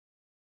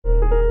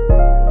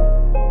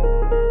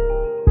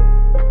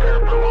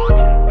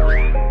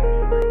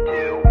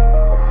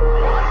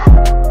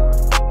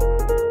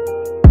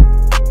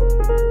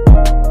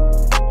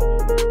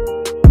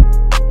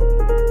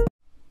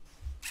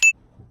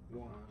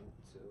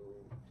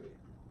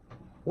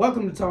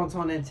Welcome to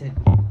Tone, and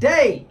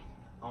today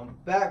I'm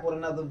back with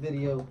another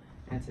video.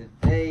 And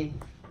today,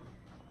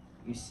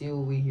 you see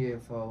what we here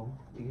for.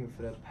 We here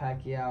for the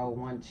Paqui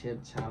one chip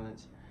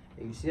challenge.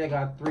 And you see I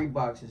got 3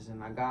 boxes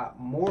and I got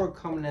more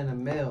coming in the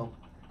mail.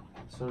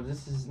 So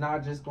this is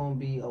not just gonna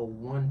be a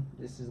one.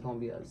 This is gonna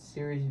be a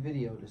serious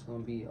video. This is gonna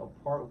be a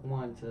part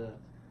 1 to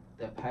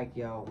the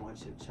Paqui one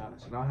chip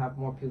challenge. And I'll have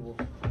more people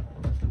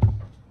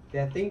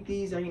that think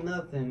these ain't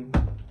nothing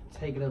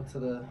take it up to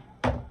the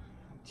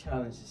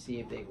challenge to see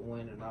if they can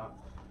win or not.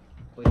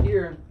 But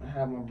here I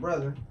have my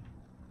brother.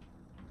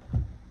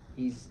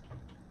 He just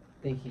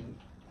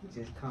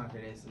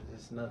conquered this. It's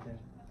just nothing.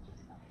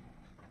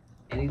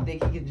 And he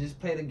think he could just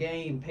play the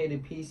game, pay the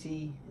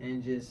PC,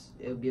 and just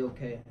it'll be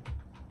okay.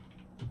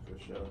 For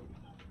sure.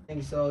 I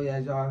think so.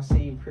 As y'all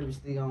seen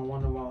previously on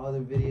one of our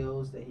other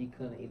videos, that he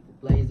couldn't eat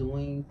the blaze of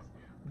wings,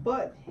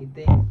 but he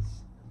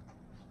thinks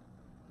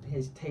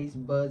his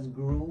taste buds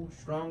grew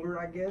stronger.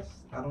 I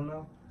guess I don't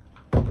know,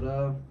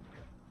 but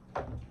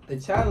the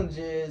challenge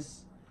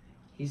is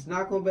he's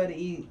not gonna better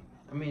eat.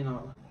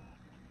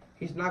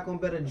 He's not gonna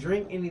better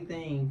drink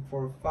anything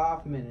for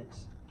 5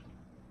 minutes,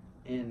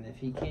 and if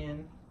he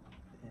can,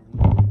 then he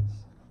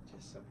wins.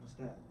 Just simple as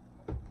that.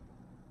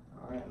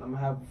 All right, I'm gonna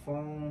have a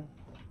phone,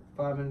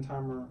 5-minute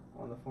timer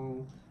on the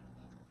phone,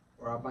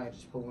 or I might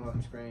just put one on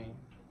the screen.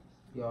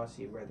 Y'all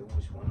see rather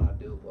which one I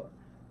do, but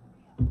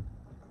I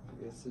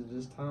guess it's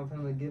just time for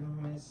him to give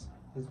him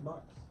his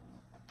box.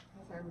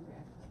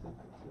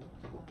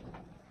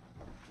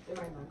 It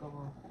might not go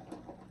on.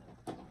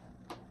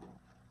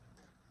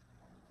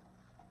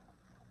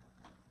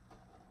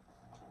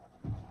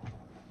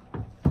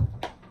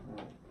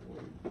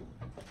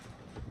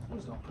 I'm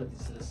just gonna put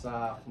this to the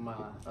side for my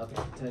other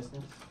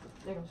contestants.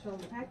 They're gonna show them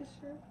the package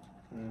first?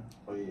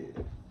 Oh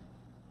yeah.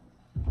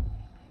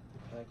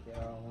 Paqui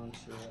one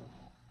chip.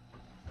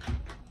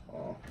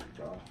 Oh,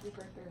 God. This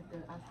right there, the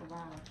I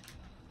survived.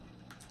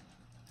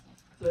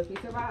 So if he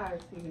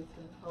survives, he gets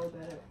to hold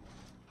that up.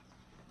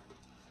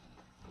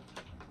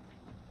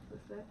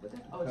 What's that?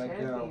 Oh, Paqui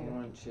champion.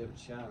 one chip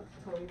challenge.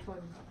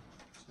 2020.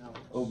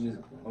 Open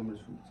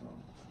this from the top.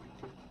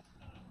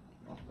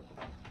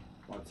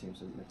 My team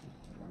said making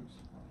runs.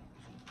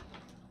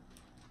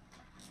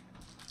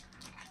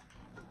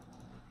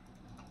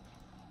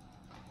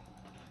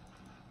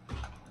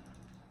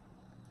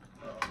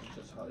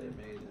 Just how they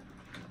made it.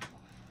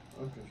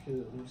 Okay, shit.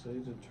 Let me say,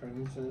 just turn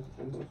into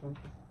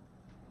something.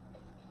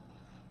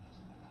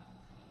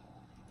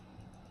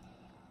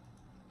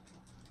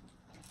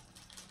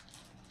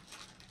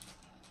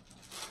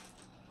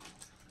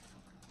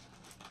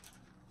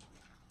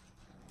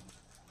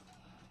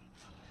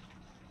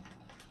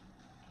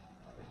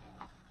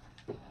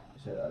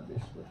 Said that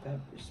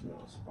bitch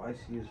smells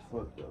spicy as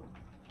fuck though.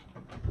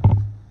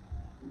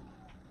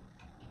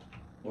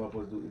 What I'm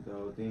supposed to do? Eat the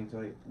whole thing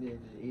tight? Yeah,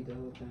 just eat the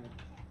whole thing.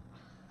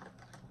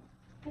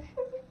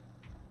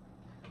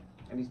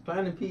 And he's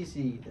playing the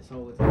PC this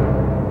whole time.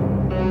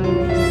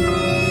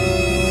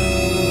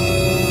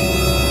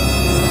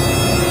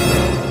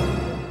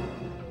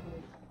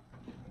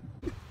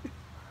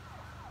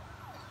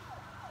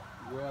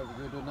 Yeah, we're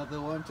gonna do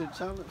another one chip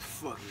challenge?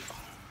 Fuck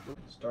it.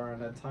 Starting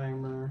that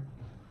timer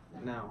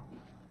now.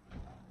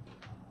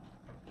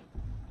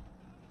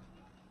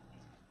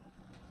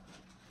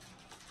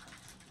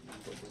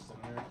 Put this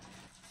in there.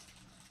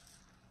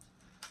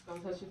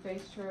 Don't touch your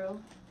face, Trill.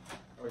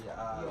 Or your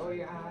eyes. Or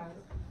your eyes.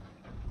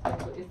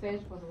 It says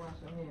you're supposed to wash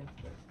your hands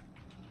first.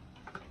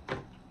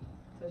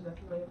 Touch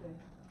nothing on your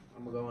face.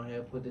 I'm gonna go ahead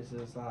and put this to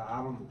the side.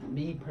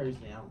 Me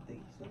personally, I don't think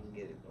he's gonna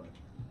get it, but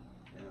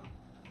you know,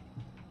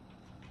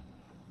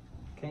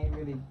 can't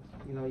really,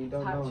 you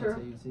don't know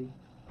until you see.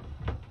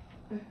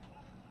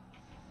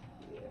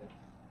 Yeah.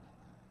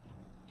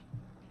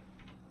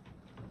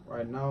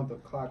 Right now the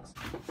clock's.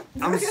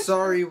 I'm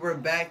sorry, we're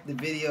back. The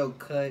video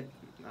cut.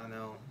 I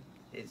know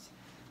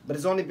but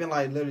it's only been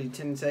like literally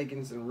 10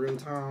 seconds in real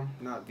time,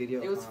 not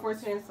video. It was time.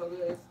 4:10, so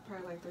it's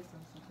probably like 3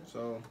 seconds.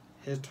 So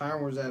his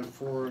timer was at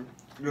 4.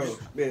 Yo,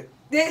 spit.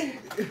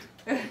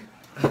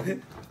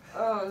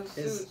 Oh shoot,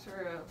 His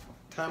Trill.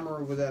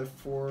 timer was at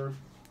 4:30.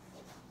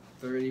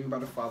 We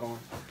about to follow him.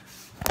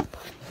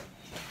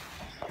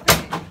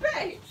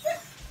 Hey,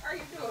 what are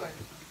you doing?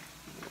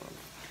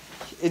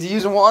 Is he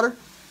using water?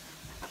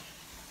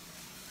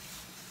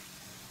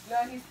 No,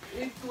 he's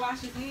to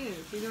wash his hands.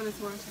 He's doing it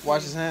to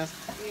Wash his hands.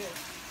 Yeah.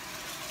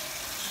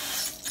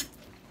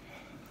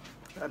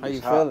 How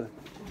you feeling?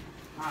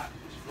 Hot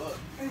as fuck.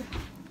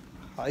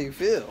 How you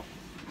feel?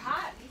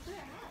 Hot. He said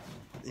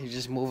hot. You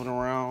just moving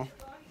around.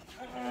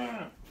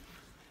 Come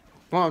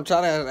on, I'm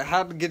trying to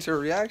how to get your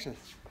reaction.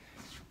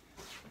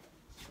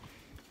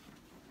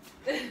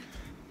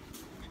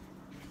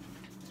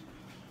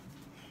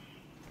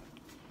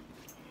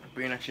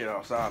 Bring that shit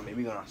outside, man.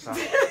 We going outside.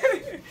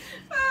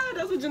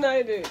 That's what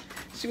Janaya did.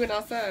 She went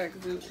outside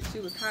because she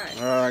was hot.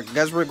 Alright,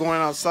 guess we're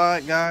going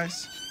outside,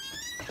 guys.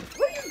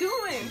 What are you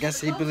doing? I guess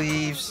he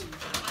believes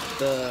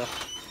the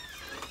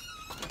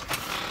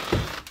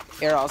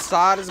air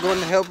outside is going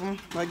to help him,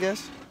 I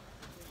guess.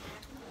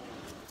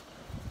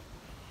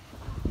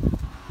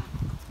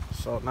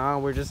 So now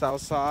we're just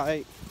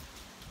outside.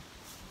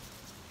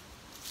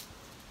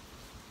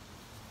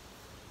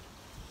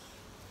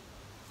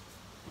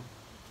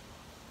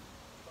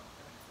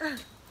 How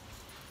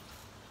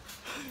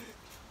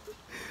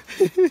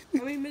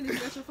many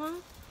minutes? Got your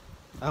phone?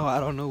 Oh,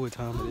 I don't know what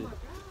time Oh it my is.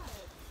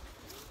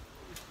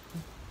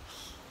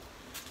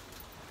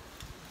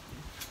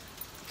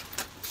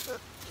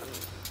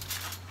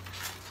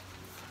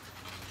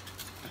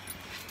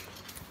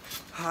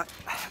 Hot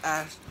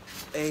ass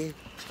a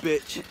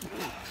bitch.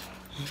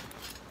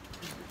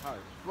 Hot as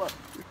fuck.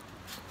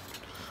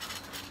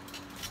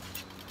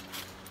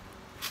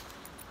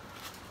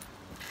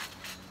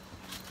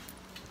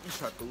 You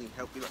try to lean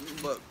healthy like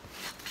fuck.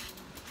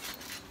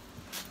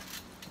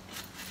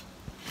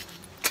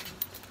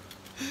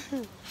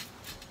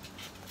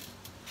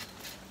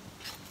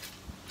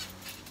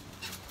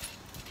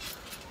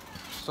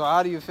 So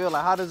how do you feel?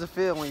 Like, how does it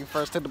feel when you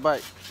first took the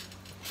bite?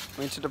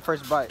 When you took the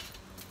first bite?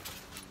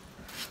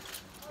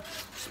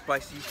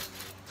 Spicy.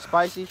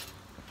 Spicy?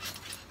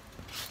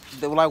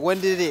 Like, when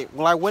did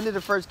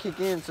it first kick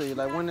in to you?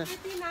 Like, when?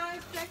 59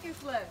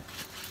 seconds left.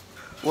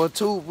 Well,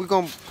 we're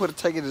gonna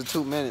take it to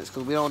 2 minutes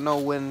because we don't know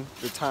when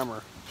the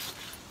timer.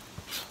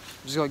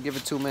 I'm just gonna give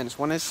it 2 minutes.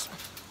 When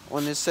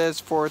it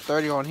says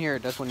 4:30 on here,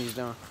 that's when he's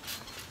done.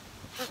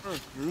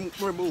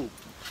 Remove.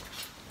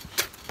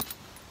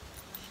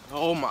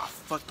 Oh my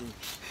fucking.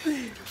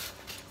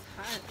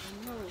 Hot.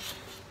 I know.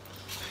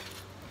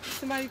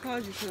 Somebody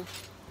called you too.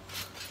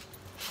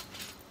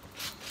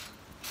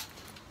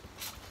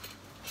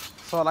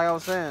 So like I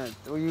was saying,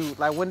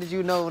 when did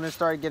you know when it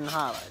started getting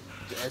hot?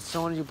 Like, as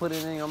soon as you put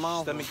it in your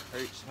mouth? Stomach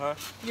hurts, huh?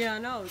 Yeah, I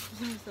know. It's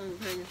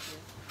pregnancy.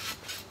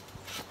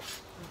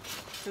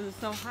 Cause it's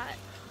so hot.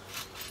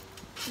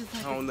 It's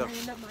like I don't know.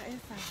 it's burning up my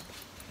inside.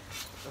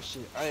 Oh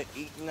shit, I ain't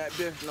eating that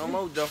bitch no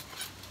more though.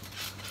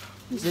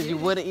 You said you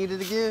wouldn't eat it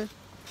again?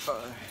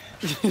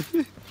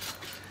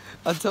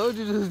 I told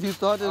you this. You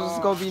thought this was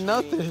gonna be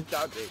nothing.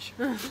 Stop bitch.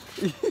 Let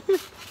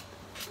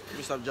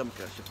me stop jumping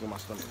because shit for my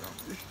stomach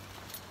now.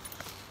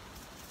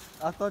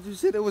 I thought you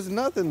said it was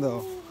nothing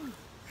though.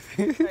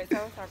 Alright, so I'm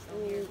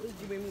sorry. You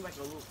made me like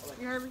a little.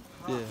 You heard me?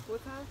 Yeah.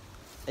 What time?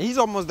 He's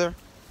almost there.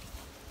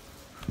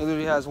 He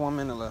literally has 1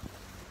 minute left.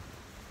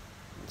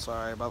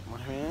 Sorry about my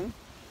hand.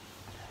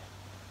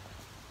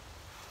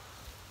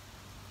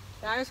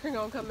 The ice cream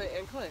gonna come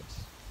in clutch.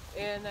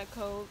 And that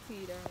cold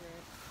tea down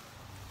there.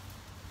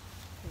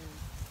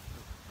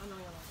 I know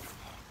y'all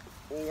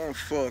like it. Oh, I'm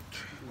fucked.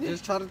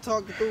 Just try to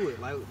talk through it,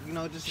 like, you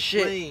know, just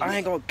Shit, explain. I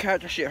ain't gonna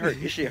catch that shit hurt.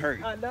 This shit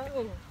hurt. I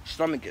know.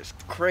 Stomach is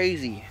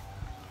crazy.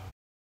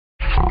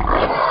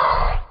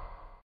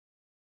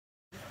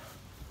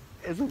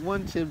 It's a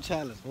 1 chip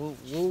challenge. What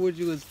would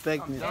you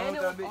expect me? And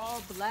it was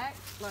all black,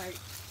 like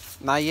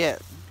Not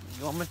yet.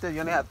 You almost there.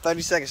 You only have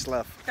 30 seconds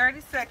left.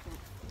 30 seconds.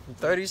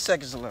 30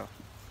 seconds left.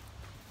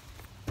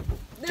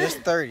 Just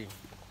 30.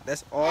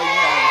 That's all you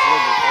have is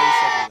literally 30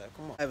 seconds left.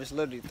 Come on. It's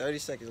literally 30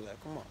 seconds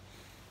left. Come on.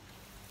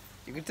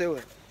 You can do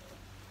it.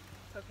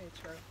 Okay,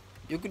 True.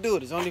 You can do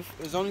it. It's only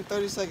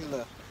 30 seconds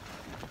left.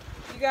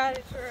 You got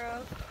it,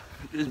 True.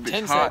 This bitch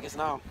 10 hot. seconds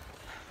now.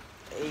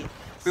 8.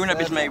 Run that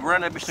bitch, mate.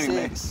 Run that bitch to me,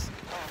 mate. 6,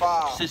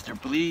 5, Sister,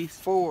 please.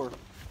 4,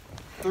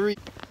 3,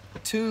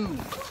 2,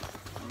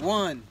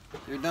 1.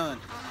 You're done.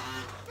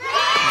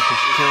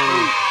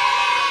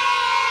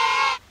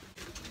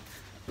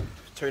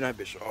 Turn that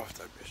bitch off.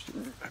 That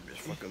bitch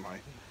fucking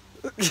mine.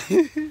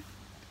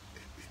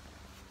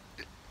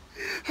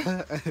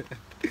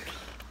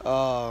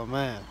 Oh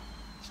man,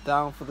 it's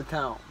down for the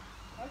count.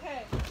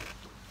 Okay.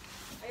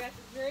 I got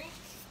the drink.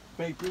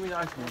 Mate, give me the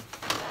ice cream.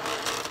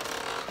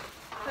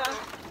 Huh?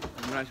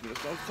 Give me the ice cream.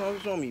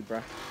 It's on me,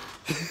 bruh.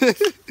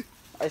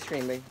 Ice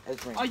cream, babe. Ice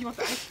cream. Oh, you want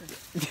the ice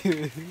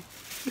cream?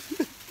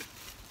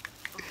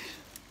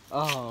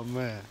 Oh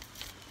man.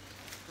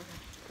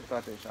 Put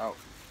that bitch out.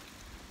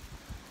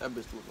 That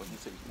bitch look like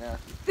he's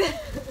nasty.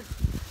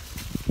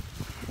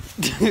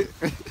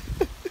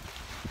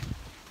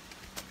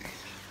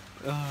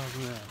 Oh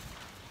man.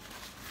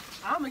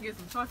 I'm gonna get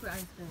some chocolate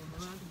ice cream.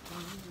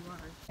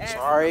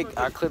 Sorry,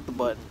 I clicked the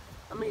button.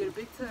 I'm gonna get a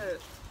big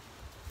tub.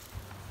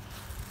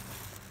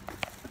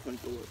 I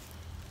couldn't do it.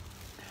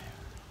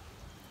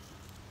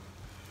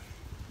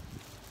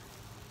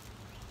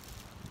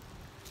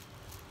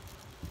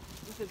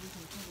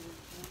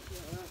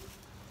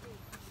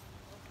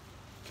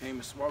 Can't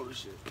even swallow this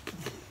shit.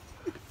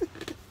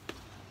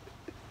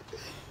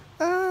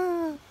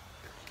 Ah.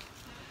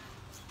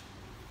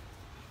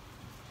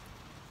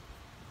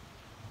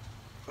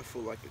 I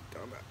feel like a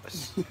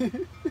dumbass.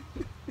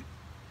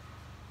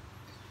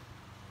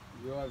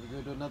 You ever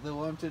gonna do another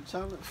 1 chip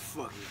challenge?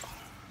 Fuck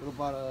no. What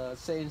about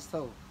Satan's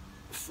toe?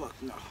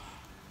 Fuck no.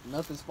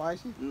 Nothing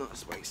spicy? Not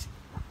spicy.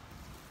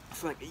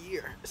 For like a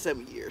year,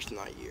 7 years,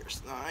 9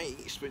 years. Nah, I ain't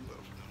eating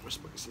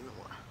spicy no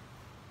more.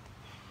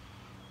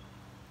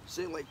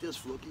 Saying like this,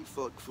 Fluky,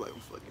 fuck, I'm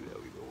fucking hell,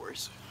 even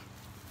worse.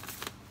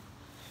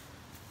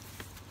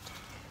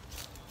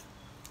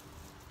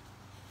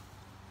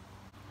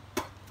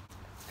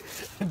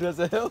 Does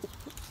it help?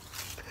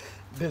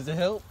 Does it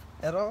help?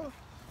 At all?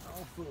 I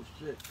don't feel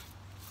shit.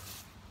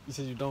 You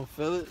said you don't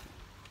feel it?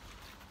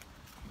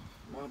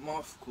 My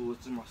mouth's cool.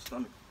 It's in my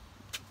stomach.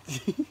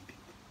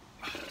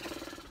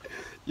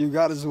 You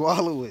gotta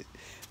swallow it.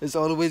 It's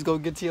all the way it's gonna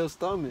get to your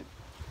stomach.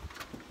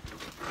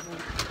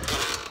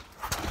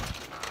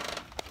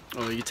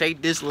 Oh, you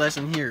take this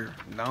lesson here.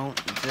 Don't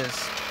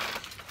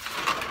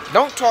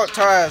talk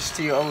trash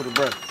to your older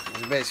brother.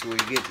 That's basically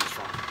where you get this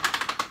from.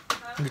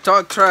 You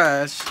talk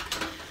trash,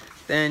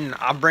 then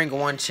I'll bring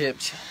one chip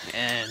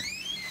and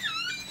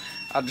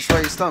I'll destroy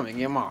your stomach,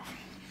 get him off.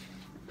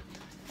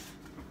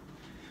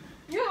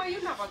 You know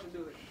you're not about to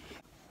do it.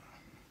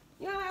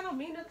 You don't have no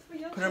mean nothing for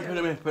your Put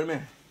him in. Put him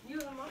in. You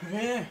and my Put him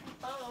in.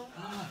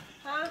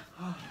 Huh?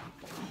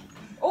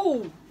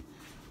 Oh!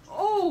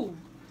 Oh!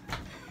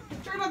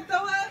 Try to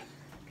throw it?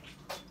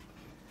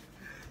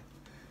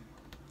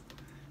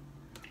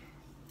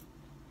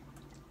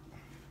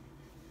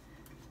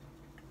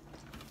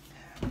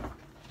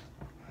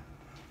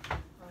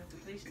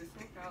 Bleach the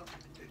sink out.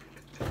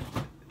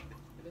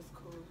 It's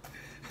cool.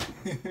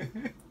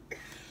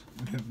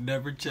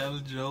 Never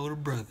challenge your older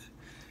brother.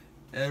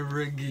 Ever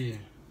again.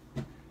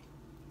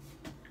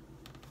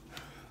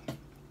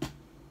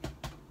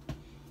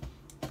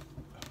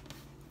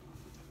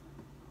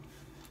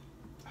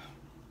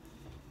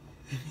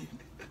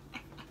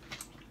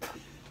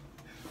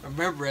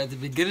 Remember, at the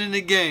beginning of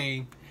the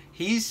game,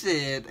 he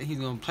said he's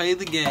gonna play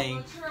the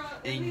game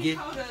and get.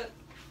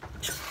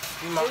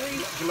 He might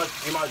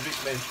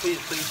drink, man.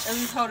 Please. At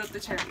least hold up the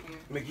chair here.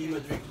 Mickey, you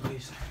must drink,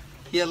 please.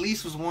 He at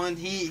least was one.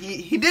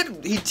 He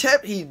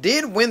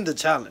did win the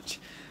challenge.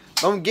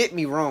 Don't get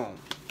me wrong.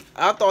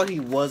 I thought he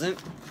wasn't.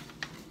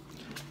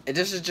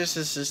 This is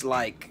just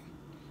like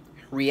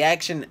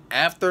reaction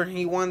after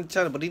he won the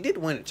challenge, but he did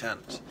win the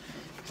challenge.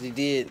 'Cause he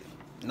did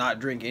not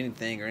drink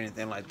anything or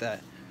anything like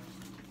that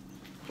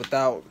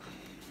without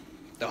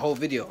the whole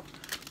video.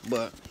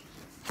 But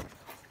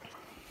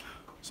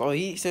so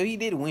he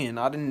did win.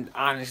 I didn't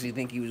honestly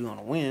think he was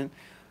gonna win,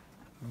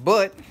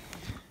 but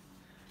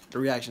the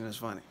reaction is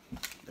funny.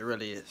 It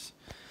really is.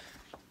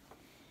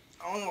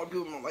 I don't know why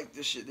people don't like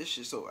this shit. This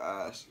shit's so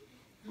ass.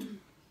 This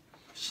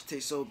shit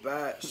tastes so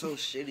bad, so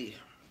shitty.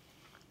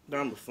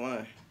 Down the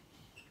fun.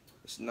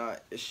 It's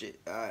not. This shit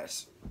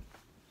ass.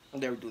 I'm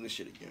never doing this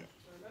shit again.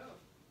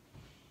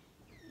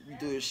 You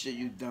do this shit,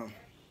 you dumb.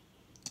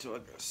 That's all I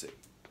gotta say.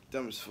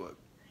 Dumb as fuck.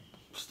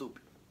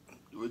 Stupid.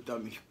 You're a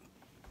dummy.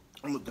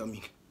 I'm a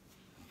dummy.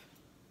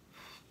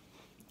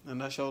 And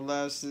that's your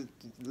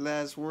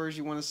last words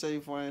you want to say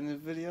before I end this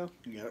video?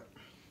 Yep.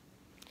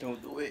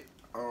 Don't do it.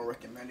 I don't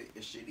recommend it.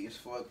 It's shitty as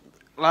fuck.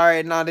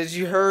 Alright, now did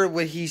you heard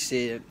what he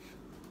said?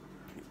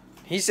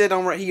 He said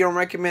he don't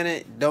recommend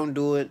it. Don't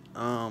do it.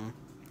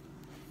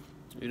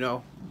 You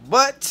know.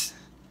 But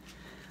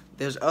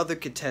there's other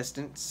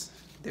contestants.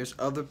 There's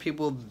other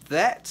people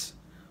that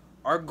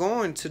are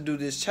going to do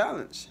this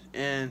challenge.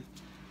 And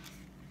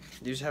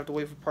you just have to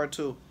wait for part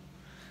 2.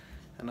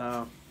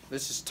 And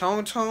this is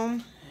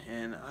Tone,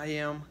 and I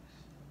am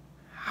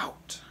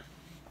out.